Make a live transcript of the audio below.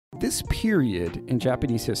This period in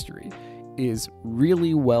Japanese history is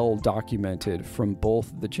really well documented from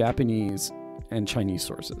both the Japanese and Chinese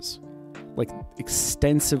sources. Like,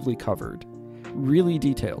 extensively covered, really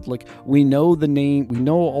detailed. Like, we know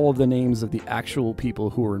all of the names of the actual people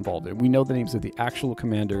who were involved in it. We know the names of the actual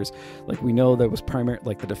commanders. Like, we know that was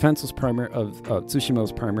the defense was of Tsushima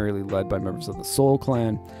was primarily led by members of the Soul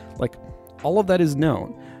clan. Like, all of that is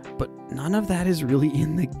known, but none of that is really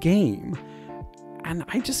in the game. And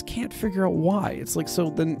I just can't figure out why. It's like,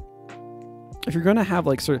 so then if you're going to have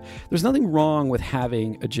there's nothing wrong with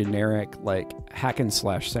having a generic hack and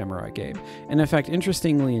slash samurai game. And in fact,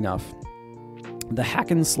 interestingly enough, the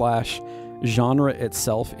hack and slash genre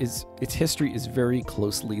itself its history is very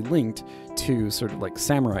closely linked to sort of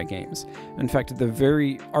samurai games. In fact,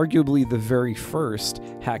 arguably the very first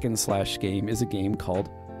hack and slash game is a game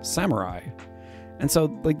called Samurai. And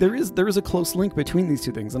so there is a close link between these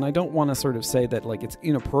two things. And I don't want to sort of say that it's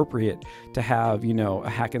inappropriate to have, a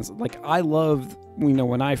hack and I loved,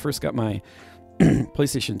 when I first got my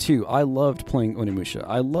PlayStation 2, I loved playing Onimusha.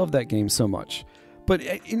 I love that game so much. But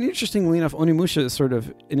interestingly enough, Onimusha is sort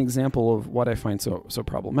of an example of what I find so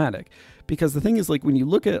problematic. Because the thing is, when you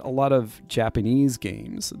look at a lot of Japanese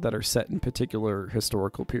games that are set in particular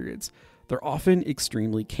historical periods, they're often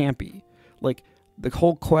extremely campy. The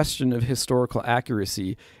whole question of historical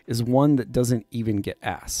accuracy is one that doesn't even get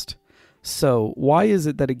asked. So why is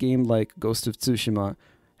it that a game like Ghost of Tsushima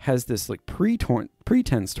has this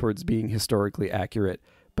pretense towards being historically accurate,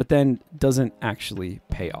 but then doesn't actually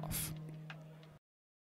pay off?